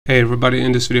Hey everybody,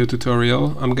 in this video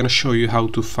tutorial I'm going to show you how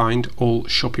to find all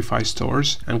Shopify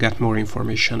stores and get more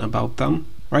information about them.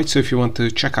 Right, so if you want to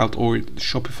check out all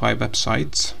Shopify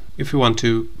websites, if you want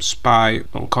to spy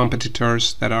on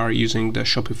competitors that are using the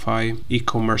Shopify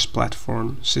e-commerce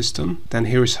platform system, then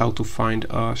here is how to find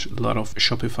a lot of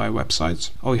Shopify websites.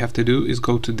 All you have to do is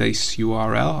go to this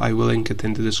URL. I will link it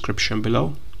in the description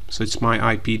below. So it's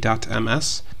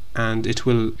myip.ms. and it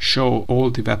will show all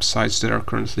the websites that are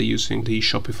currently using the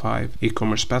Shopify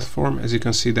e-commerce platform. As you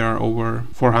can see, there are over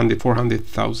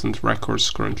 400,000 records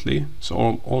currently,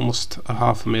 so almost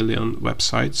 500,000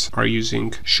 websites are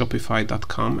using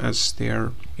Shopify.com as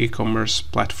their e-commerce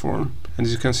platform. And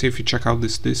as you can see, if you check out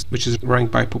this list, which is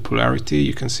ranked by popularity,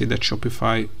 you can see that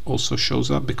Shopify also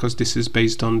shows up because this is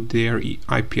based on their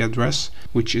IP address,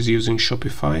 which is using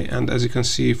Shopify. And as you can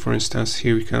see, for instance,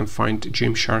 here you can find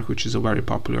Gymshark, which is a very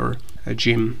popular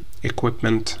gym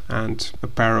equipment and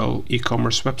apparel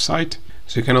e-commerce website.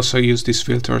 So you can also use these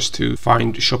filters to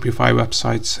find Shopify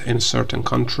websites in a certain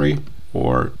country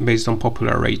or based on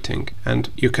popular rating. And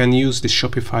you can use this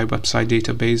Shopify website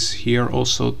database here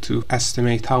also to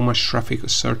estimate how much traffic a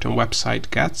certain website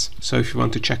gets. So if you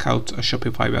want to check out a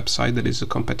Shopify website that is a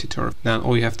competitor, then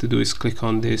all you have to do is click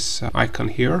on this icon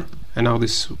here, and now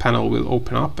this panel will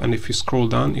open up. And if you scroll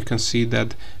down, you can see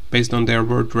that based on their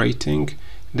word rating,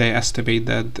 they estimate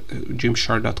that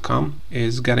Gymshark.com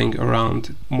is getting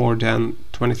around more than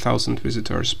 20,000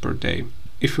 visitors per day.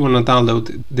 If you want to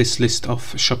download this list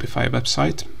of Shopify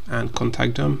website and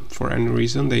contact them for any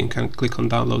reason, then you can click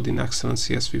on download in excellent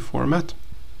CSV format.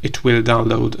 It will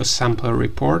download a sampler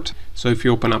report. So if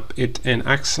you open up it in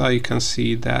Excel, you can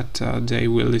see that they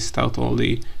will list out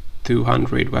only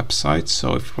 200 websites.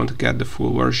 So if you want to get the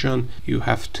full version, you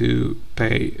have to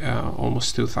pay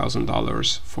almost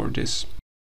 $2,000 for this.